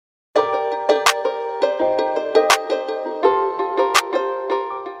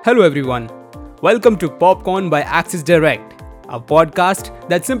Hello everyone. Welcome to Popcorn by Axis Direct, a podcast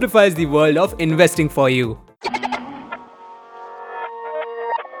that simplifies the world of investing for you.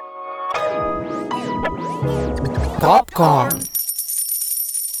 Popcorn.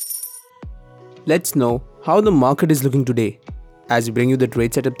 Let's know how the market is looking today as we bring you the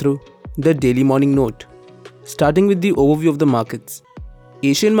trade setup through the daily morning note. Starting with the overview of the markets.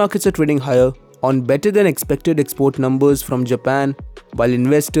 Asian markets are trading higher on better than expected export numbers from Japan, while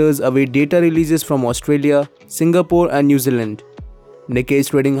investors await data releases from Australia, Singapore and New Zealand. Nikkei is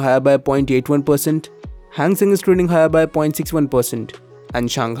trading higher by 0.81%, Hang Seng is trading higher by 0.61%,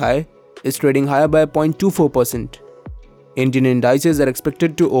 and Shanghai is trading higher by 0.24%. Indian indices are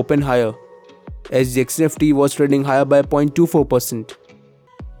expected to open higher. SGX Nifty was trading higher by 0.24%.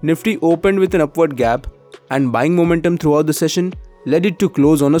 Nifty opened with an upward gap, and buying momentum throughout the session led it to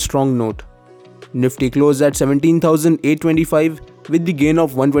close on a strong note. Nifty closed at 17,825 with the gain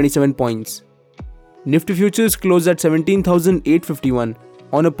of 127 points. Nifty futures closed at 17,851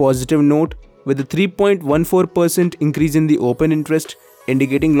 on a positive note with a 3.14% increase in the open interest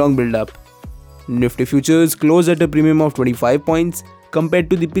indicating long build-up. Nifty futures closed at a premium of 25 points compared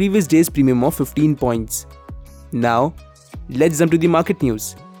to the previous day's premium of 15 points. Now, let's jump to the market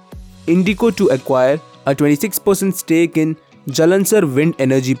news. Indico to acquire a 26% stake in Jalansar Wind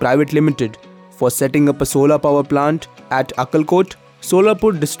Energy Private Limited for setting up a solar power plant at Akkalkot,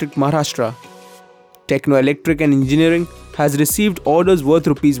 Solapur district, Maharashtra. Techno Electric and Engineering has received orders worth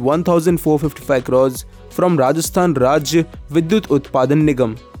Rs 1,455 crores from Rajasthan Rajya Vidyut Utpadan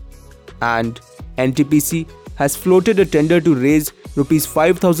Nigam. And NTPC has floated a tender to raise Rs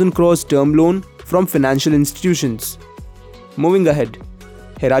 5,000 crores term loan from financial institutions. Moving ahead,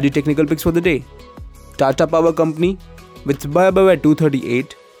 here are the technical picks for the day. Tata Power Company with buy above at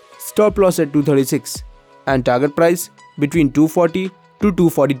 238, stop loss at 236 and target price between 240 to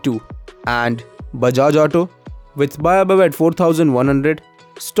 242, and Bajaj Auto with buy above at 4,100,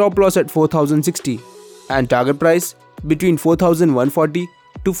 stop loss at 4,060 and target price between 4,140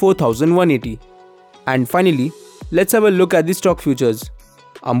 to 4,180. And finally, let's have a look at the stock futures.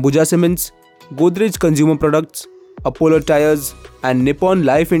 Ambuja Cements, Godrej Consumer Products, Apollo Tyres and Nippon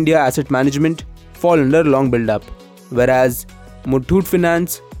Life India Asset Management fall under long build-up, whereas Muthoot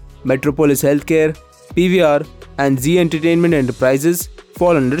Finance, Metropolis Healthcare, PVR and Zee Entertainment Enterprises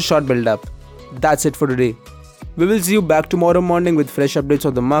fall under short build-up. That's it for today. We will see you back tomorrow morning with fresh updates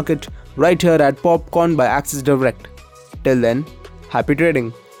of the market right here at Popcorn by Axis Direct. Till then, happy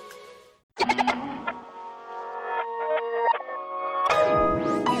trading.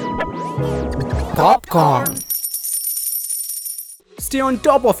 Popcorn. Stay on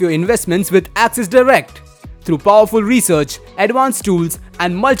top of your investments with Axis Direct. Through powerful research, advanced tools,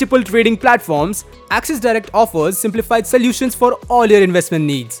 and multiple trading platforms, Axis Direct offers simplified solutions for all your investment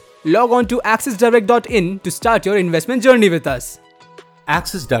needs. Log on to axisdirect.in to start your investment journey with us.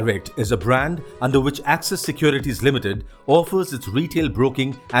 Axis Direct is a brand under which Axis Securities Limited offers its retail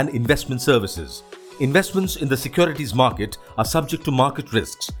broking and investment services. Investments in the securities market are subject to market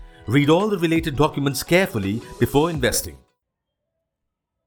risks. Read all the related documents carefully before investing.